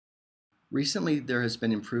Recently, there has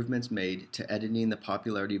been improvements made to editing the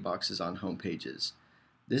popularity boxes on home pages.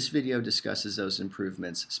 This video discusses those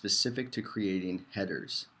improvements specific to creating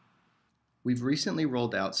headers. We've recently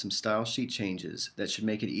rolled out some style sheet changes that should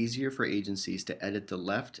make it easier for agencies to edit the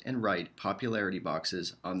left and right popularity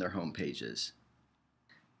boxes on their home pages.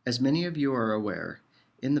 As many of you are aware,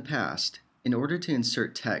 in the past, in order to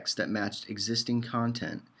insert text that matched existing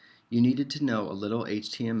content, you needed to know a little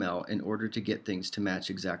HTML in order to get things to match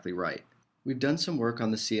exactly right. We've done some work on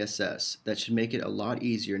the CSS that should make it a lot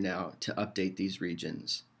easier now to update these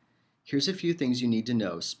regions. Here's a few things you need to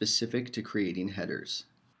know specific to creating headers.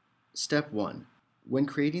 Step 1. When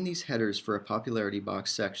creating these headers for a popularity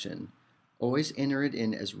box section, always enter it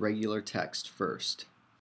in as regular text first.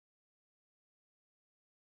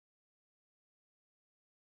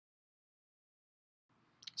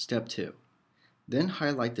 Step 2. Then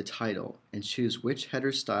highlight the title and choose which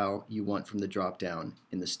header style you want from the drop-down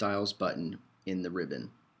in the Styles button in the ribbon.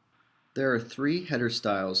 There are 3 header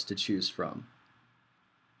styles to choose from: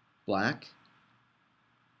 black,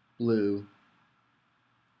 blue,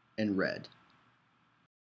 and red.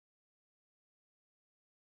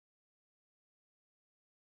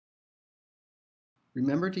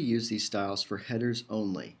 Remember to use these styles for headers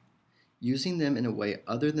only. Using them in a way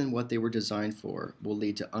other than what they were designed for will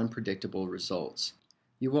lead to unpredictable results.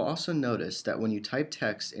 You will also notice that when you type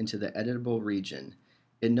text into the editable region,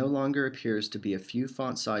 it no longer appears to be a few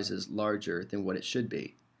font sizes larger than what it should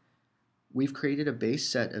be. We've created a base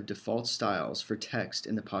set of default styles for text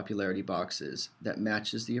in the popularity boxes that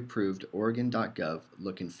matches the approved Oregon.gov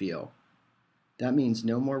look and feel. That means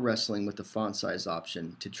no more wrestling with the font size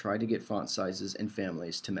option to try to get font sizes and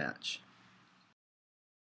families to match.